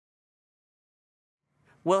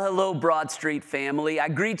Well, hello, Broad Street family. I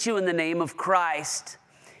greet you in the name of Christ.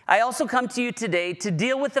 I also come to you today to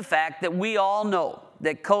deal with the fact that we all know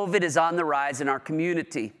that COVID is on the rise in our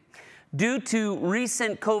community. Due to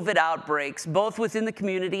recent COVID outbreaks, both within the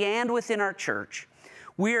community and within our church,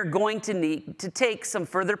 we are going to need to take some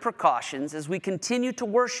further precautions as we continue to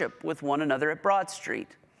worship with one another at Broad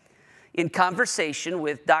Street. In conversation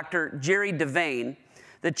with Dr. Jerry Devane,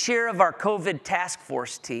 the chair of our COVID task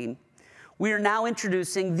force team, we are now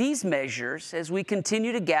introducing these measures as we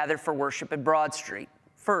continue to gather for worship at Broad Street.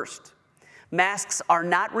 First, masks are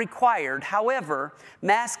not required. However,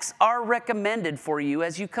 masks are recommended for you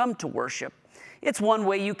as you come to worship. It's one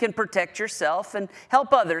way you can protect yourself and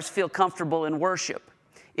help others feel comfortable in worship.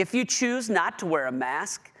 If you choose not to wear a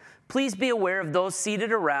mask, please be aware of those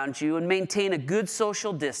seated around you and maintain a good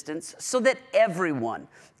social distance so that everyone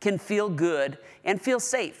can feel good and feel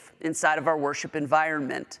safe inside of our worship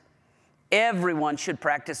environment. Everyone should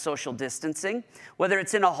practice social distancing, whether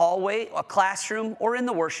it's in a hallway, a classroom, or in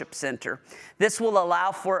the worship center. This will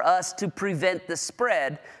allow for us to prevent the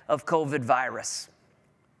spread of COVID virus.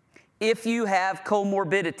 If you have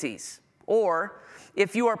comorbidities, or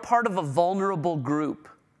if you are part of a vulnerable group,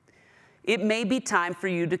 it may be time for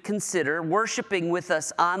you to consider worshiping with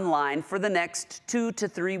us online for the next 2 to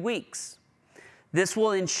 3 weeks. This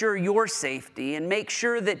will ensure your safety and make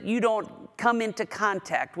sure that you don't come into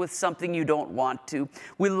contact with something you don't want to.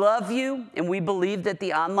 We love you, and we believe that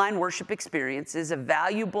the online worship experience is a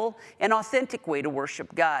valuable and authentic way to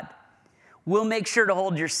worship God. We'll make sure to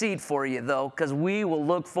hold your seat for you, though, because we will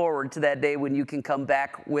look forward to that day when you can come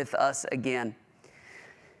back with us again.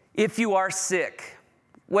 If you are sick,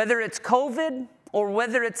 whether it's COVID or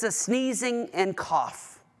whether it's a sneezing and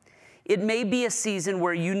cough, it may be a season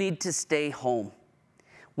where you need to stay home.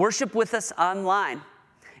 Worship with us online.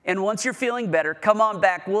 And once you're feeling better, come on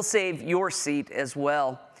back. We'll save your seat as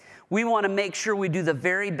well. We want to make sure we do the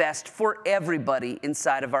very best for everybody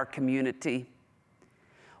inside of our community.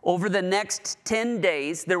 Over the next 10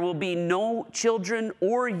 days, there will be no children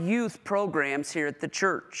or youth programs here at the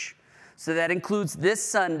church. So that includes this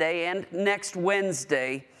Sunday and next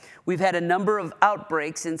Wednesday. We've had a number of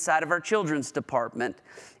outbreaks inside of our children's department,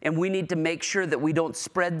 and we need to make sure that we don't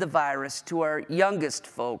spread the virus to our youngest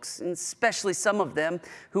folks, and especially some of them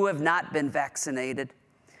who have not been vaccinated.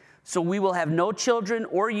 So we will have no children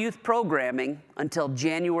or youth programming until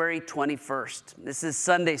January 21st. This is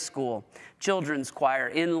Sunday school, children's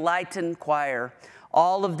choir, Enlighten choir,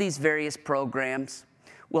 all of these various programs.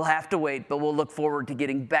 We'll have to wait, but we'll look forward to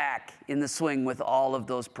getting back in the swing with all of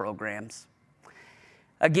those programs.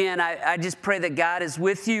 Again, I just pray that God is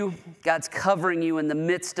with you. God's covering you in the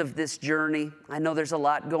midst of this journey. I know there's a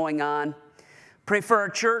lot going on. Pray for our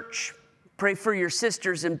church. Pray for your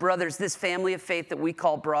sisters and brothers, this family of faith that we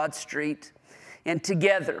call Broad Street. And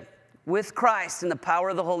together, with Christ and the power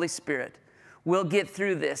of the Holy Spirit, we'll get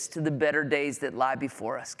through this to the better days that lie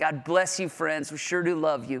before us. God bless you, friends. We sure do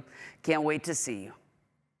love you. Can't wait to see you.